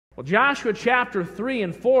Well, Joshua chapter 3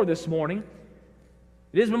 and 4 this morning.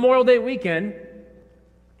 It is Memorial Day weekend,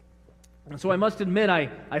 and so I must admit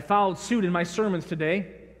I followed suit in my sermons today.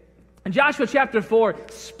 And Joshua chapter 4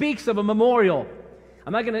 speaks of a memorial.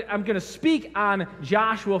 I'm going to speak on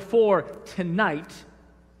Joshua 4 tonight,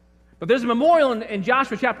 but there's a memorial in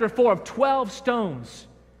Joshua chapter 4 of 12 stones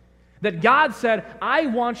that God said, I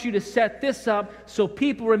want you to set this up so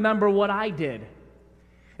people remember what I did.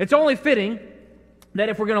 It's only fitting that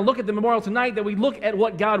if we're going to look at the memorial tonight, that we look at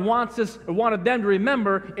what God wants us or wanted them to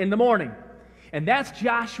remember in the morning. And that's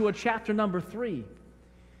Joshua chapter number 3.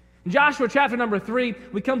 In Joshua chapter number 3,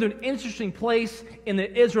 we come to an interesting place in the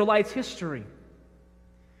Israelites' history.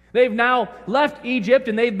 They've now left Egypt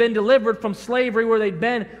and they've been delivered from slavery where they'd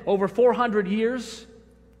been over 400 years.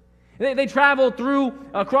 They traveled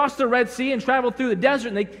across the Red Sea and traveled through the desert,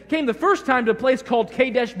 and they came the first time to a place called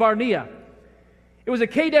Kadesh Barnea. It was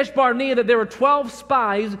at Kadesh Barnea that there were 12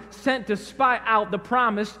 spies sent to spy out the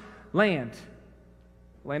promised land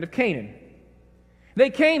of Canaan.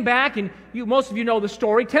 They came back, and most of you know the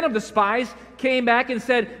story. 10 of the spies came back and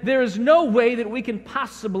said, there is no way that we can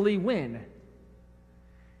possibly win.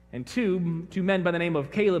 And two men by the name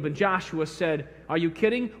of Caleb and Joshua said, are you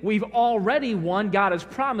kidding? We've already won. God has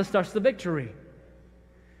promised us the victory.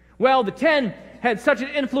 Well, the 10 had such an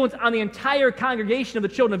influence on the entire congregation of the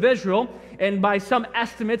children of Israel, and by some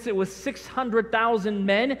estimates it was 600,000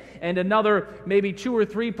 men and another maybe 2 or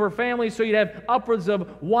 3 per family, so you'd have upwards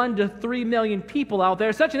of 1 to 3 million people out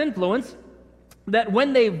there. Such an influence that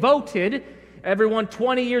when they voted, everyone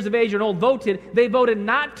 20 years of age and old voted, they voted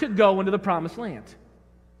not to go into the promised land.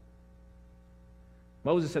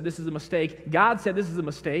 Moses said this is a mistake. God said this is a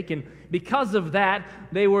mistake. And because of that,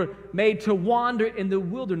 they were made to wander in the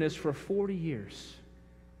wilderness for 40 years.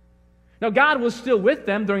 Now, God was still with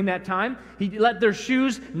them during that time. He let their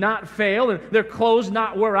shoes not fail and their clothes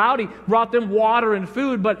not wear out. He brought them water and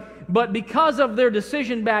food. But because of their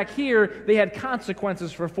decision back here, they had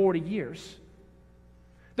consequences for 40 years.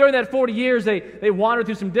 During that 40 years, they wandered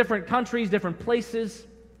through some different countries, different places.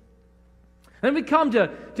 Then we come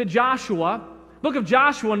to Joshua. Book of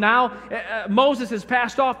Joshua now, Moses has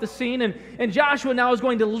passed off the scene, and Joshua now is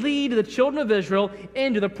going to lead the children of Israel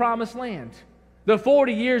into the promised land. The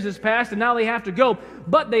 40 years has passed, and now they have to go.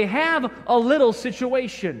 But they have a little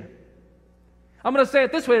situation. I'm going to say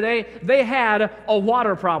it this way today. They had a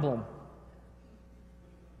water problem.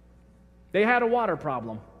 They had a water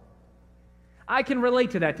problem. I can relate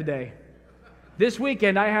to that today. This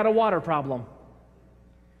weekend, I had a water problem.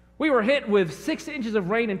 We were hit with 6 inches of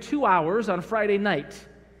rain in 2 hours on Friday night.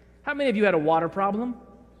 How many of you had a water problem?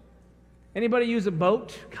 Anybody use a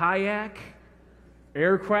boat, kayak,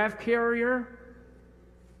 aircraft carrier?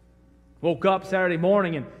 Woke up Saturday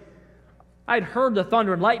morning and I'd heard the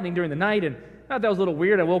thunder and lightning during the night, and I thought that was a little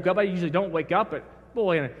weird. I woke up. I usually don't wake up, but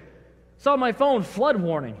boy, and I saw my phone flood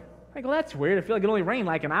warning. I go, that's weird. I feel like it only rained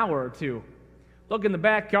like an hour or two. Look in the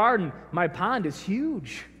backyard and my pond is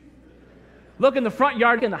huge. Look in the front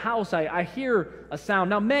yard, in the house, I hear a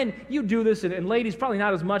sound. Now, men, you do this, and ladies, probably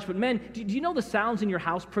not as much, but men, do you know the sounds in your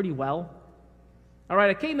house pretty well? All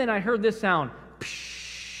right, I came in, I heard this sound. Psh.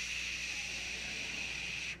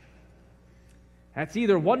 That's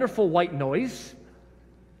either wonderful white noise,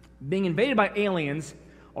 being invaded by aliens,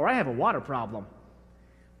 or I have a water problem.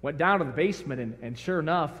 Went down to the basement, and sure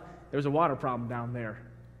enough, there's a water problem down there.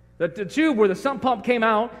 The tube where the sump pump came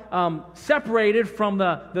out separated from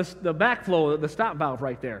the backflow, the stop valve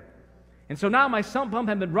right there. And so now my sump pump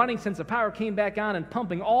had been running since the power came back on and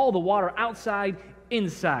pumping all the water outside,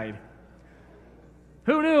 inside.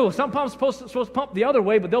 Who knew? Sump pump's supposed to pump the other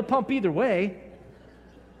way, but they'll pump either way.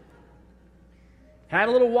 Had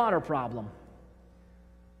a little water problem.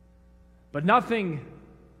 But nothing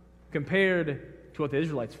compared to what the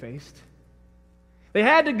Israelites faced. They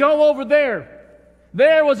had to go over there.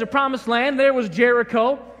 There was a promised land. There was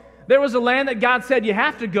Jericho. There was a land that God said you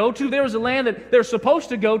have to go to. There was a land that they're supposed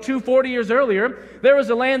to go to 40 years earlier. There was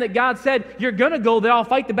a land that God said, you're going to go there. I'll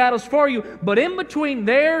fight the battles for you. But in between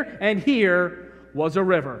there and here was a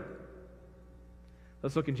river.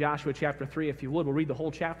 Let's look in Joshua chapter 3, if you would. We'll read the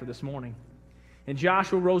whole chapter this morning. And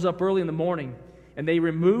Joshua rose up early in the morning, and they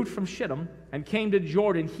removed from Shittim and came to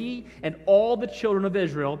Jordan, he and all the children of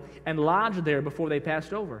Israel, and lodged there before they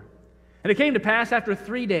passed over. And it came to pass after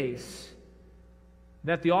 3 days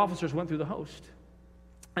that the officers went through the host.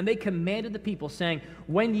 And they commanded the people, saying,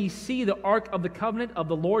 when ye see the ark of the covenant of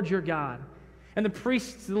the Lord your God, and the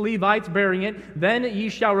priests and the Levites bearing it, then ye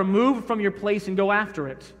shall remove from your place and go after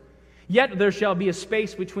it. Yet there shall be a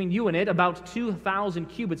space between you and it, about 2,000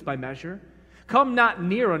 cubits by measure. Come not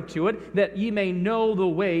near unto it, that ye may know the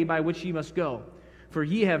way by which ye must go. for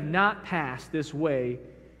ye have not passed this way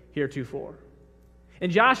heretofore.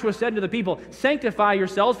 And Joshua said to the people, Sanctify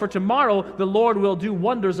yourselves, for tomorrow the Lord will do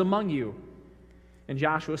wonders among you. And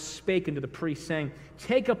Joshua spake unto the priests, saying,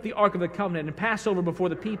 Take up the ark of the covenant, and pass over before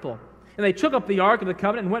the people. And they took up the ark of the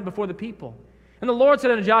covenant, and went before the people. And the Lord said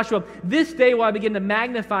unto Joshua, This day will I begin to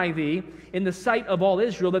magnify thee in the sight of all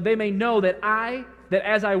Israel, that they may know that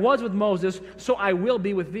as I was with Moses, so I will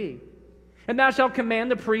be with thee. And thou shalt command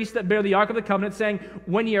the priests that bear the ark of the covenant, saying,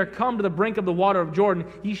 When ye are come to the brink of the water of Jordan,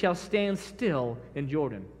 ye shall stand still in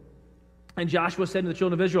Jordan. And Joshua said to the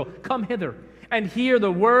children of Israel, Come hither, and hear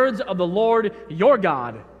the words of the Lord your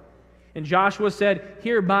God. And Joshua said,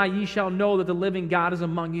 Hereby ye shall know that the living God is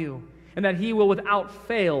among you, and that he will without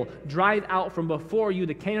fail drive out from before you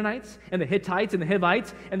the Canaanites, and the Hittites, and the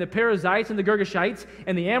Hivites, and the Perizzites, and the Girgashites,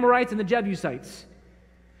 and the Amorites, and the Jebusites.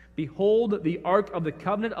 Behold, the ark of the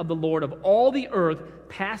covenant of the Lord of all the earth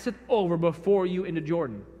passeth over before you into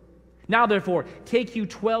Jordan. Now therefore, take you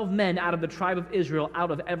 12 men out of the tribe of Israel,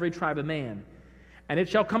 out of every tribe of man. And it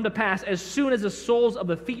shall come to pass, as soon as the soles of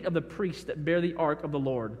the feet of the priests that bear the ark of the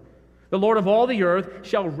Lord of all the earth,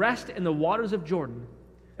 shall rest in the waters of Jordan,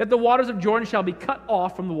 that the waters of Jordan shall be cut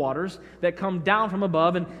off from the waters that come down from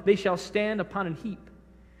above, and they shall stand upon an heap.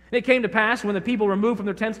 And it came to pass, when the people removed from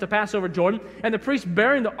their tents to pass over Jordan, and the priests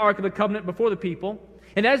bearing the ark of the covenant before the people,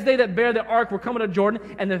 and as they that bear the ark were coming to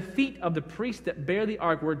Jordan, and the feet of the priests that bear the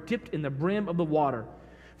ark were dipped in the brim of the water,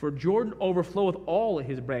 for Jordan overfloweth all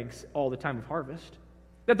his banks all the time of harvest,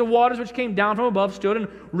 that the waters which came down from above stood and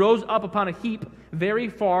rose up upon a heap very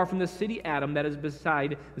far from the city Adam that is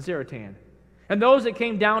beside Zaratan. And those that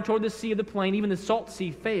came down toward the sea of the plain, even the salt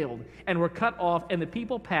sea, failed, and were cut off, and the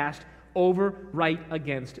people passed over right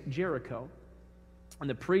against Jericho. And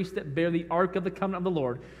the priests that bear the ark of the covenant of the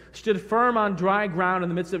Lord stood firm on dry ground in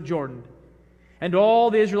the midst of Jordan. And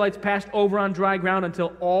all the Israelites passed over on dry ground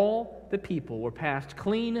until all the people were passed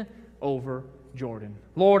clean over Jordan.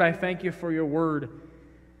 Lord, I thank you for your word.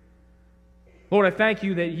 Lord, I thank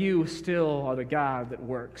you that you still are the God that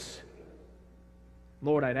works.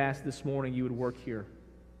 Lord, I'd ask this morning you would work here.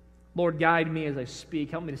 Lord, guide me as I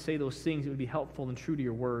speak. Help me to say those things that would be helpful and true to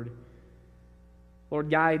your word. Lord,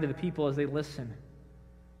 guide the people as they listen.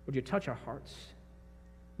 Would you touch our hearts?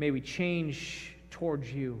 May we change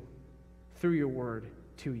towards you through your word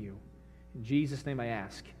to you. In Jesus' name I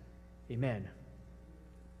ask. Amen.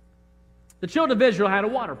 The children of Israel had a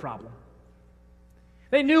water problem.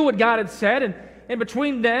 They knew what God had said, and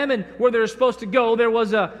between them and where they were supposed to go, there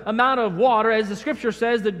was an amount of water, as the Scripture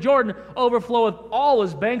says, that Jordan overfloweth all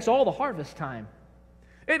his banks all the harvest time.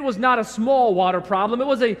 It was not a small water problem. It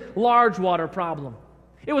was a large water problem.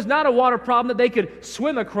 It was not a water problem that they could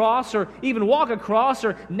swim across or even walk across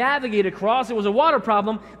or navigate across. It was a water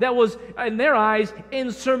problem that was, in their eyes,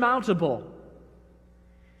 insurmountable.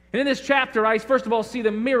 And in this chapter, I first of all see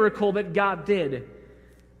the miracle that God did.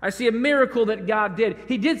 I see a miracle that God did.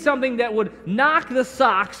 He did something that would knock the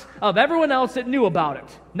socks of everyone else that knew about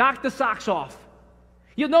it. Knock the socks off.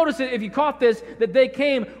 You'll notice that if you caught this, that they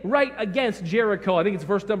came right against Jericho. I think it's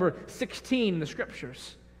verse number 16 in the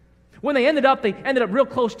Scriptures. When they ended up real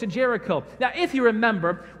close to Jericho. Now, if you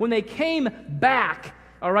remember, when they came back,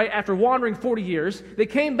 all right, after wandering 40 years, they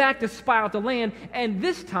came back to spy out the land, and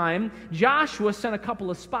this time, Joshua sent a couple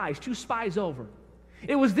of spies, 2 spies over.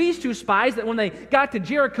 It was these 2 spies that when they got to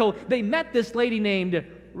Jericho, they met this lady named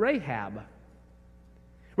Rahab.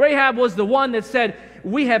 Rahab was the one that said,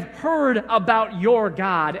 "We have heard about your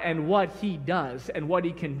God and what he does and what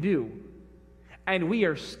he can do, and we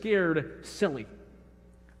are scared silly."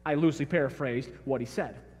 I loosely paraphrased what he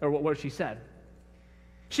said, or what she said.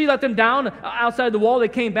 She let them down outside the wall. They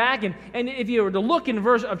came back, and if you were to look in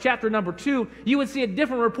verse of chapter number 2, you would see a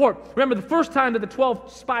different report. Remember, the first time that the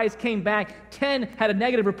 12 spies came back, 10 had a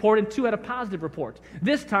negative report and 2 had a positive report.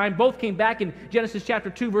 This time, both came back in Genesis chapter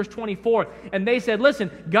 2, verse 24, and they said, "Listen,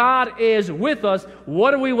 God is with us.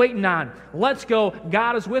 What are we waiting on? Let's go.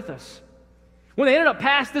 God is with us." When they ended up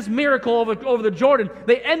past this miracle over the Jordan,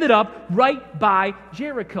 they ended up right by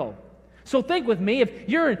Jericho. So think with me, if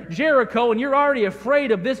you're in Jericho and you're already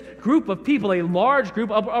afraid of this group of people, a large group,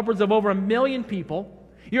 upwards of over 1 million people,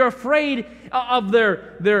 you're afraid of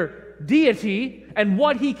their deity and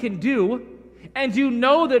what he can do, and you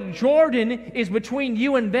know that Jordan is between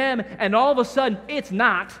you and them, and all of a sudden it's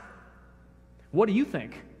not, what do you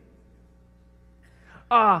think?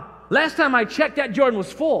 Last time I checked, that Jordan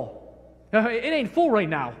was full. It ain't full right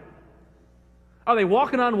now. Are they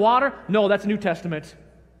walking on water? No, that's New Testament.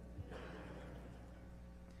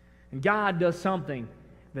 And God does something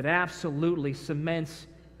that absolutely cements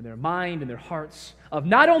in their mind and their hearts of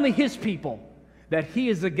not only his people, that He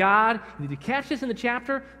is the God, you need to catch this in the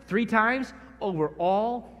chapter 3 times, over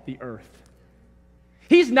all the earth.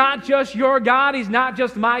 He's not just your God. He's not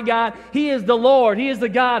just my God. He is the Lord. He is the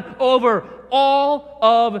God over all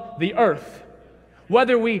of the earth.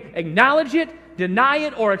 Whether we acknowledge it, deny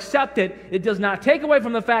it, or accept it, it does not take away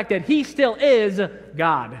from the fact that He still is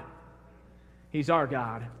God. He's our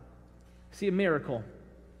God. I see a miracle,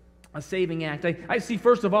 a saving act. I see,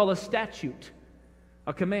 first of all, a statute,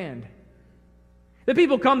 a command. The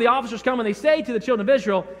people come, the officers come, and they say to the children of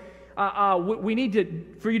Israel, we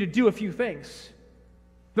need for you to do a few things.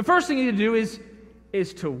 The first thing you need to do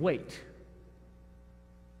is to wait.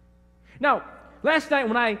 Now, last night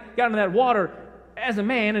when I got into that water, as a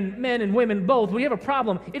man, and men and women both, we have a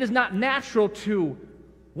problem. It is not natural to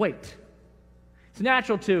wait. It's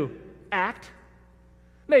natural to act,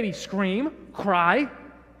 maybe scream, cry,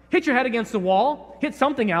 hit your head against the wall, hit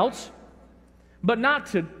something else, but not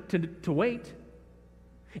to wait.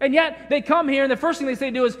 And yet, they come here, and the first thing they say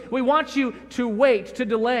to do is, we want you to wait, to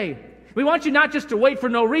delay. We want you not just to wait for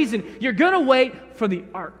no reason. You're going to wait for the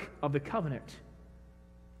Ark of the Covenant.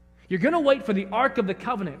 You're going to wait for the Ark of the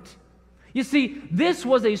Covenant. You see, this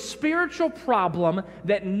was a spiritual problem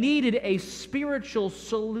that needed a spiritual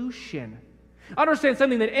solution. Understand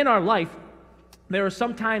something, that in our life, there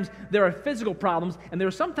are physical problems, and there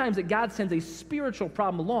are sometimes that God sends a spiritual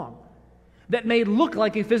problem along that may look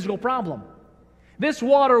like a physical problem. This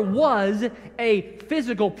water was a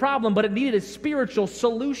physical problem, but it needed a spiritual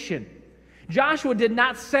solution. Joshua did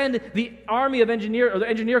not send the army of the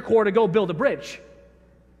engineer corps to go build a bridge.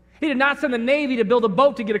 He did not send the Navy to build a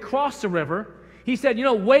boat to get across the river. He said,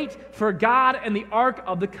 wait for God and the Ark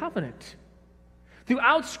of the Covenant.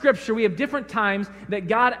 Throughout Scripture, we have different times that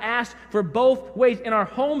God asks for both ways. In our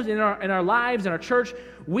homes, in our lives, in our church,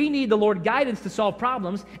 we need the Lord guidance to solve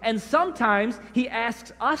problems. And sometimes He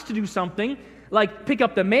asks us to do something, like pick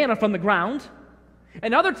up the manna from the ground.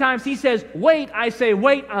 And other times He says, wait, I say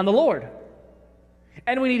wait on the Lord.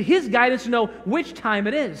 And we need His guidance to know which time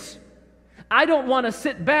it is. I don't want to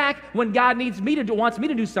sit back when God wants me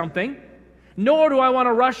to do something, nor do I want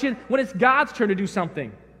to rush in when it's God's turn to do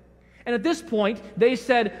something. And at this point, they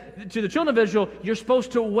said to the children of Israel, you're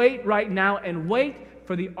supposed to wait right now and wait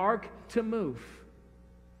for the ark to move.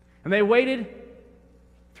 And they waited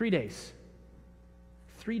 3 days.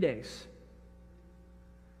 3 days.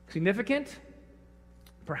 Significant?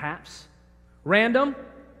 Perhaps. Random?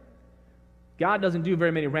 God doesn't do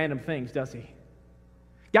very many random things, does He?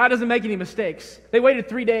 God doesn't make any mistakes. They waited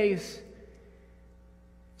 3 days.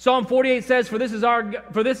 Psalm 48 says, For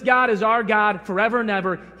this God is our God forever and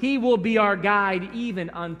ever. He will be our guide even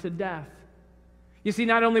unto death. You see,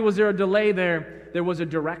 not only was there a delay there was a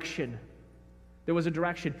direction. There was a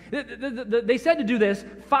direction. They said to do this,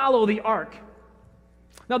 follow the ark.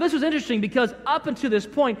 Now, this was interesting because up until this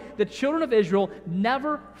point, the children of Israel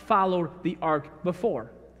never followed the ark before.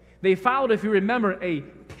 They followed, if you remember, a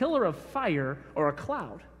pillar of fire or a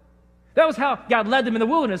cloud. That was how God led them in the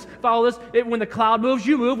wilderness. Follow this. When the cloud moves,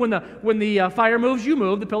 you move. When the fire moves, you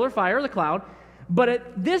move. The pillar of fire or the cloud. But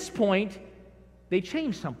at this point, they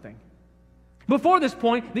changed something. Before this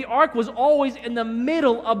point, the ark was always in the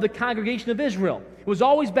middle of the congregation of Israel. It was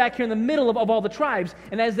always back here in the middle of all the tribes.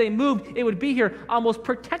 And as they moved, it would be here almost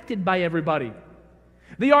protected by everybody.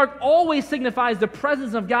 The ark always signifies the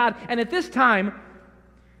presence of God. And at this time,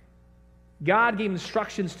 God gave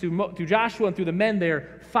instructions to Joshua and through the men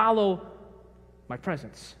there, follow my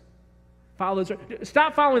presence. Follow this.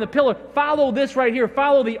 Stop following the pillar. Follow this right here.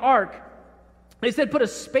 Follow the ark. They said put a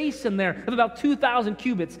space in there of about 2,000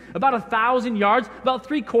 cubits, about 1,000 yards, about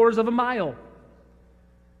 3/4 of a mile.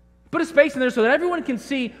 Put a space in there so that everyone can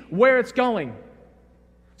see where it's going.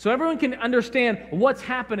 So everyone can understand what's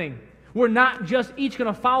happening. We're not just each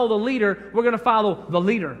going to follow the leader, we're going to follow the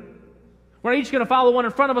leader. We're not each going to follow one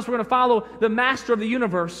in front of us, we're going to follow the master of the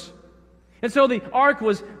universe. And so the ark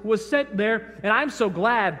was set there, and I'm so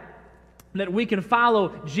glad that we can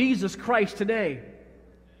follow Jesus Christ today.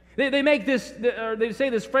 They say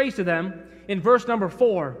this phrase to them in verse number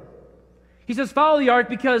 4. He says, follow the ark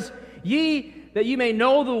because that ye may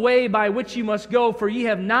know the way by which you must go, for ye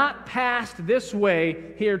have not passed this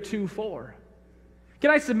way heretofore. Can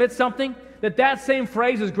I submit something? That same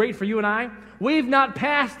phrase is great for you and I. We've not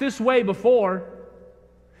passed this way before.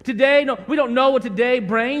 Today, no, we don't know what today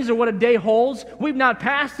brings or what a day holds. We've not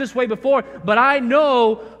passed this way before, but I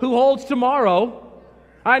know who holds tomorrow.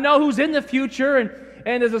 I know who's in the future,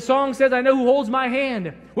 and as the song says, I know who holds my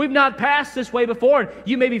hand. We've not passed this way before.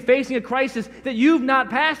 You may be facing a crisis that you've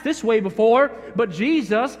not passed this way before, but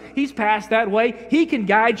Jesus, He's passed that way. He can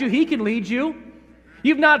guide you. He can lead you.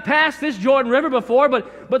 You've not passed this Jordan River before,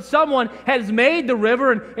 but someone has made the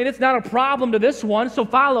river, and it's not a problem to this one, so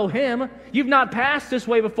follow him. You've not passed this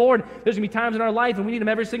way before, and there's going to be times in our life, and we need him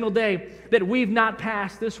every single day, that we've not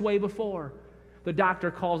passed this way before. The doctor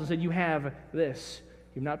calls and said, you have this.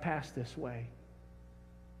 You've not passed this way.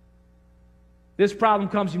 This problem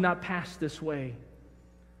comes, you've not passed this way.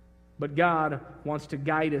 But God wants to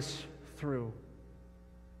guide us through.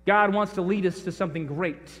 God wants to lead us to something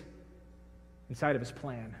great inside of his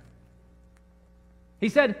plan. He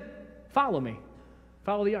said, follow me.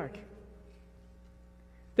 Follow the ark.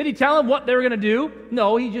 Did he tell them what they were going to do?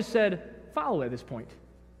 No, he just said, follow at this point.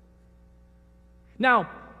 Now,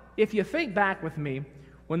 if you think back with me,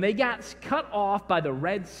 when they got cut off by the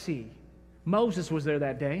Red Sea, Moses was there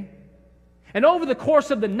that day. And over the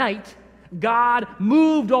course of the night, God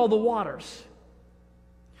moved all the waters.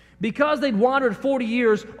 Because they'd wandered 40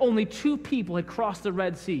 years, only 2 people had crossed the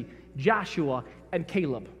Red Sea, Joshua and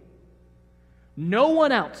Caleb. No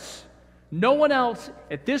one else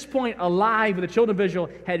at this point alive with the children of Israel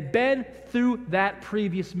had been through that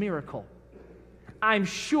previous miracle. I'm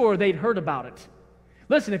sure they'd heard about it.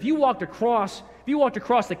 Listen, if you walked across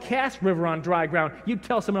the Cass River on dry ground, you'd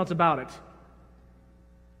tell someone else about it.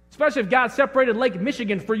 Especially if God separated Lake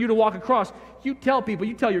Michigan for you to walk across. You tell people,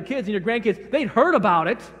 you tell your kids and your grandkids, they'd heard about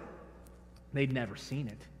it. They'd never seen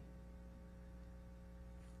it.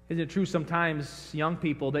 Isn't it true sometimes, young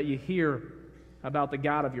people, that you hear about the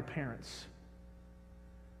God of your parents?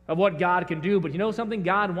 Of what God can do, but you know something?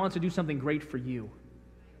 God wants to do something great for you.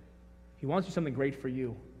 He wants to do something great for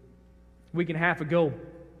you. A week and a half ago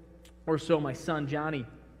or so, my son, Johnny,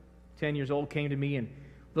 10 years old, came to me and a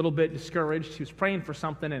little bit discouraged. He was praying for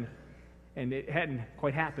something, and it hadn't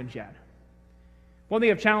quite happened yet. One thing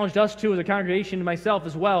I've challenged us to as a congregation, and myself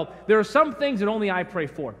as well, there are some things that only I pray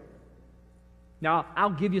for. Now, I'll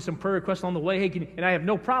give you some prayer requests on the way, and I have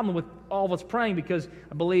no problem with all of us praying because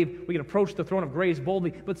I believe we can approach the throne of grace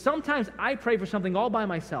boldly. But sometimes I pray for something all by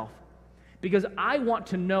myself because I want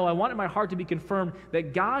to know, I want in my heart to be confirmed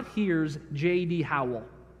that God hears JD Howell.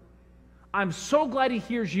 I'm so glad he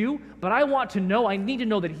hears you, but I want to know, I need to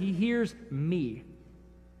know that he hears me.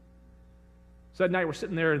 So that night we're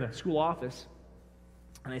sitting there in the school office,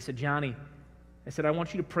 and I said, Johnny, I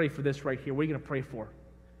want you to pray for this right here. What are you going to pray for?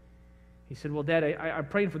 He said, well, Dad, I'm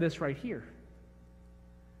praying for this right here.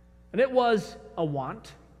 And it was a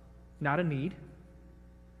want, not a need.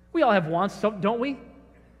 We all have wants, don't we?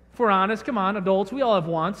 If we're honest, come on, adults, we all have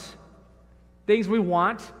wants. Things we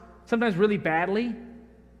want, sometimes really badly.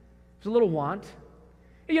 There's a little want.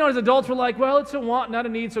 And, as adults, we're like, well, it's a want, not a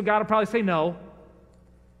need, so God will probably say no.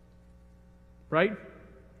 Right?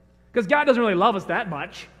 Because God doesn't really love us that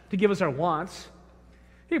much to give us our wants.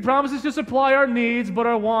 He promises to supply our needs, but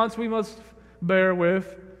our wants we must bear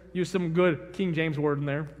with. Use some good King James word in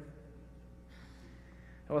there.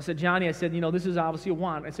 I said, Johnny, this is obviously a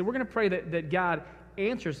want. I said, we're going to pray that God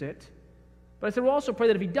answers it. But I said, we'll also pray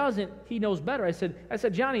that if he doesn't, he knows better. I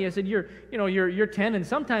said, Johnny, you're 10, and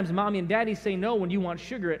sometimes mommy and daddy say no when you want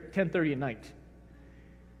sugar at 10:30 at night.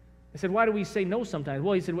 I said, why do we say no sometimes?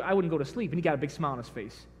 Well, he said, I wouldn't go to sleep, and he got a big smile on his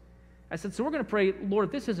face. I said, so we're going to pray, Lord,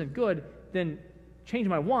 if this isn't good, then change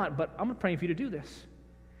my want, but I'm praying for you to do this.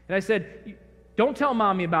 And I said, don't tell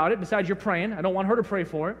mommy about it, besides you're praying. I don't want her to pray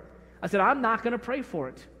for it. I said, I'm not going to pray for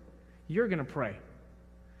it. You're going to pray.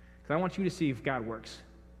 Because I want you to see if God works.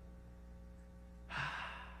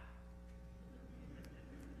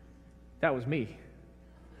 That was me.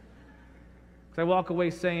 Because I walk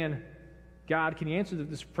away saying, God, can you answer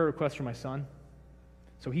this prayer request for my son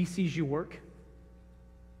so he sees you work?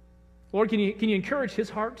 Lord, can you encourage his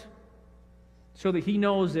heart so that he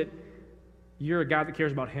knows that you're a God that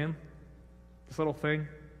cares about him? This little thing.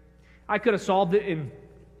 I could have solved it in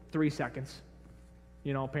 3 seconds.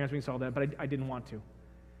 Parents, we can solve that, but I didn't want to.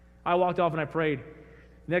 I walked off and I prayed.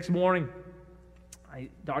 Next morning,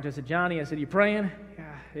 doctor said, Johnny, you praying?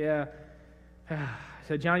 Yeah. I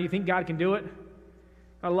said, Johnny, you think God can do it?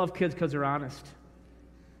 I love kids because they're honest.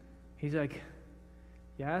 He's like,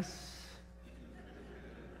 yes.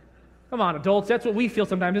 Come on, adults, that's what we feel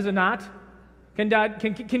sometimes, is it not? Can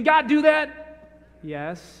God do that?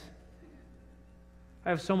 Yes. I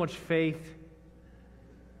have so much faith.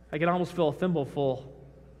 I can almost fill a thimble full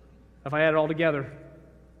if I add it all together.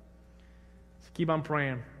 So keep on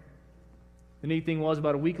praying. The neat thing was,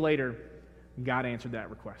 about a week later, God answered that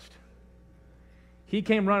request. He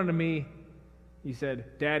came running to me. He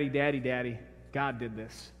said, Daddy, God did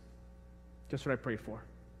this. Just what I prayed for.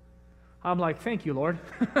 I'm like, thank you, Lord.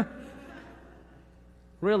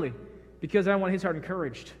 Really, because I want his heart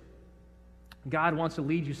encouraged. God wants to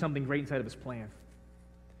lead you something great inside of his plan.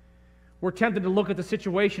 we're tempted to look at the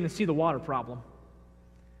situation and see the water problem.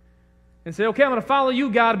 And say, okay, I'm going to follow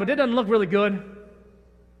you, God, but it doesn't look really good.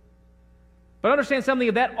 But understand something,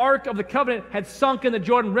 if that Ark of the Covenant had sunk in the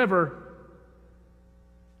Jordan River,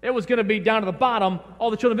 it was going to be down to the bottom.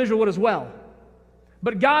 All the children of Israel would as well.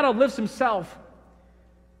 But God uplifts himself.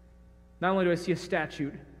 Not only do I see a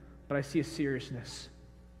statute, but I see a seriousness.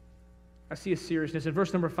 I see a seriousness. In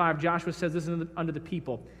verse number 5, Joshua says this unto the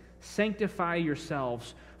people, sanctify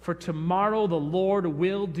yourselves, for tomorrow the Lord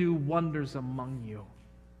will do wonders among you.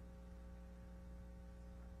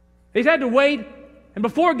 He's had to wait, and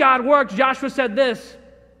before God worked, Joshua said this,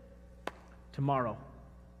 tomorrow,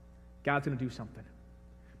 God's going to do something.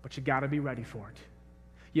 But you got to be ready for it.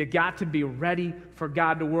 You got to be ready for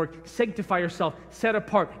God to work. Sanctify yourself, set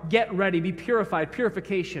apart, get ready, be purified,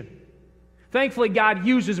 purification. Thankfully, God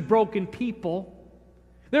uses broken people.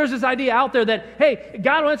 There's this idea out there that, hey,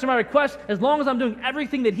 God will answer my request as long as I'm doing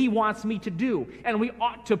everything that he wants me to do, and we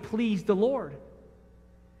ought to please the Lord.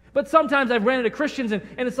 But sometimes I've ran into Christians, and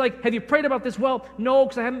it's like, have you prayed about this? Well, no,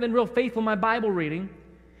 because I haven't been real faithful in my Bible reading.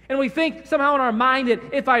 And we think somehow in our mind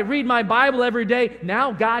that if I read my Bible every day,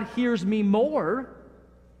 now God hears me more.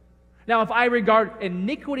 Now, if I regard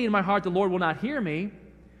iniquity in my heart, the Lord will not hear me.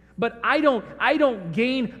 But I don't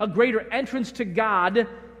gain a greater entrance to God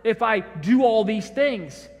if I do all these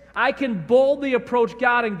things. I can boldly approach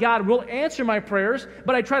God, and God will answer my prayers,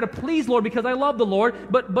 but I try to please the Lord because I love the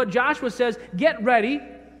Lord. But Joshua says, get ready.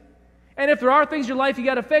 And if there are things in your life you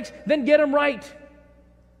got to fix, then get them right.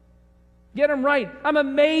 Get them right. I'm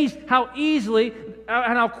amazed how easily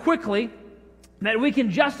and how quickly that we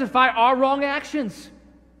can justify our wrong actions.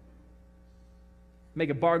 Make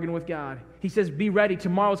a bargain with God. He says, be ready.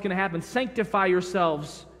 Tomorrow's going to happen. Sanctify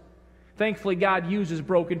yourselves. Thankfully, God uses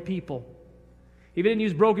broken people. If he didn't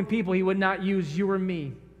use broken people, he would not use you or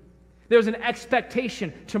me. There's an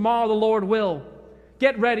expectation. Tomorrow the Lord will.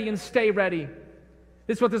 Get ready and stay ready.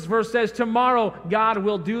 This is what this verse says. Tomorrow, God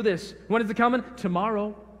will do this. When is it coming?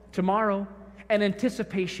 Tomorrow. Tomorrow. An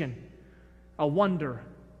anticipation. A wonder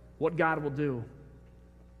what God will do.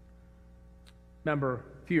 Remember,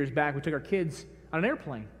 a few years back, we took our kids on an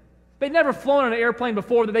airplane. They'd never flown on an airplane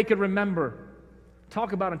before that they could remember.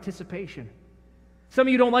 Talk about anticipation. Some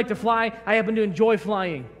of you don't like to fly. I happen to enjoy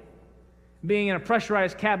flying. Being in a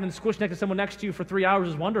pressurized cabin squished next to someone next to you for 3 hours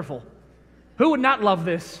is wonderful. Who would not love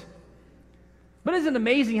this? But isn't it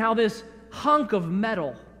amazing how this hunk of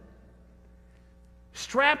metal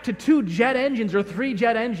strapped to 2 jet engines or 3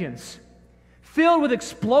 jet engines, filled with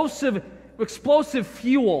explosive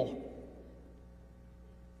fuel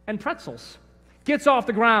and pretzels, gets off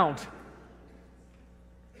the ground.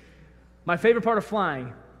 My favorite part of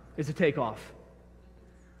flying is the takeoff.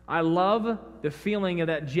 I love the feeling of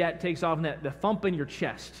that jet takes off and the thump in your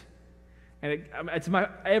chest. And it's my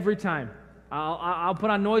every time. I'll put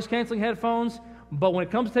on noise-canceling headphones, but when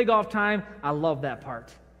it comes to takeoff time, I love that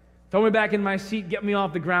part. Throw me back in my seat, get me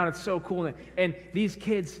off the ground. It's so cool. And these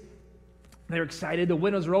kids, they're excited. The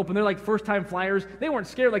windows are open. They're like first-time flyers. They weren't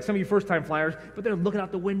scared like some of you first-time flyers, but they're looking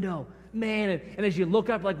out the window. Man, and as you look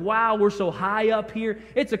up, like, wow, we're so high up here.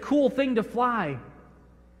 It's a cool thing to fly.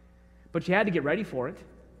 But you had to get ready for it.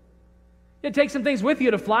 You had to take some things with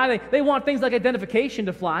you to fly. They want things like identification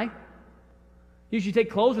to fly. You should take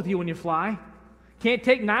clothes with you when you fly. Can't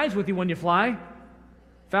take knives with you when you fly.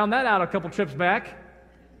 Found that out a couple trips back.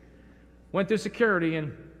 Went through security,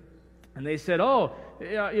 and they said, oh,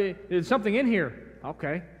 there's something in here.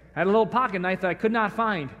 Okay. I had a little pocket knife that I could not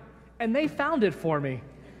find. And they found it for me.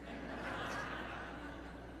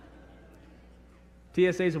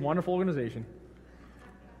 TSA is a wonderful organization.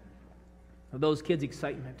 Of those kids'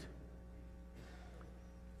 excitement.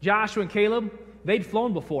 Joshua and Caleb, they'd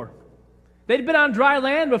flown before. They'd been on dry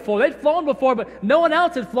land before. They'd flown before, but no one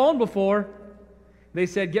else had flown before. They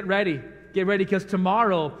said, get ready, because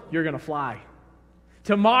tomorrow you're going to fly.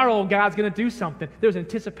 Tomorrow God's going to do something. There's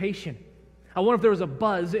anticipation. I wonder if there was a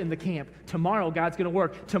buzz in the camp. Tomorrow God's going to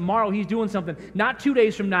work. Tomorrow he's doing something. Not 2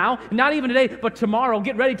 days from now, not even today, but tomorrow.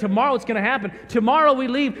 Get ready. Tomorrow it's going to happen. Tomorrow we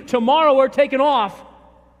leave. Tomorrow we're taking off.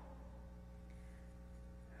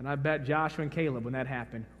 And I bet Joshua and Caleb, when that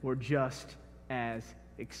happened, were just as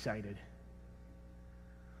excited.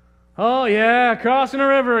 Oh yeah, crossing a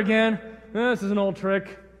river again. This is an old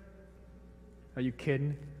trick. Are you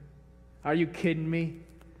kidding? Are you kidding me?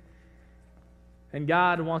 And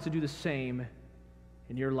God wants to do the same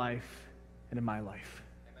in your life and in my life.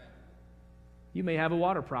 Amen. You may have a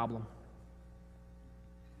water problem.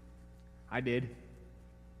 I did.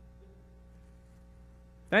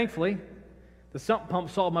 Thankfully, the sump pump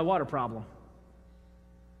solved my water problem.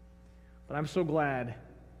 But I'm so glad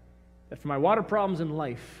that for my water problems in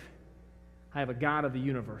life, I have a God of the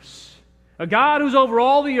universe, a God who's over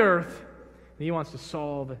all the earth, and He wants to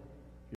solve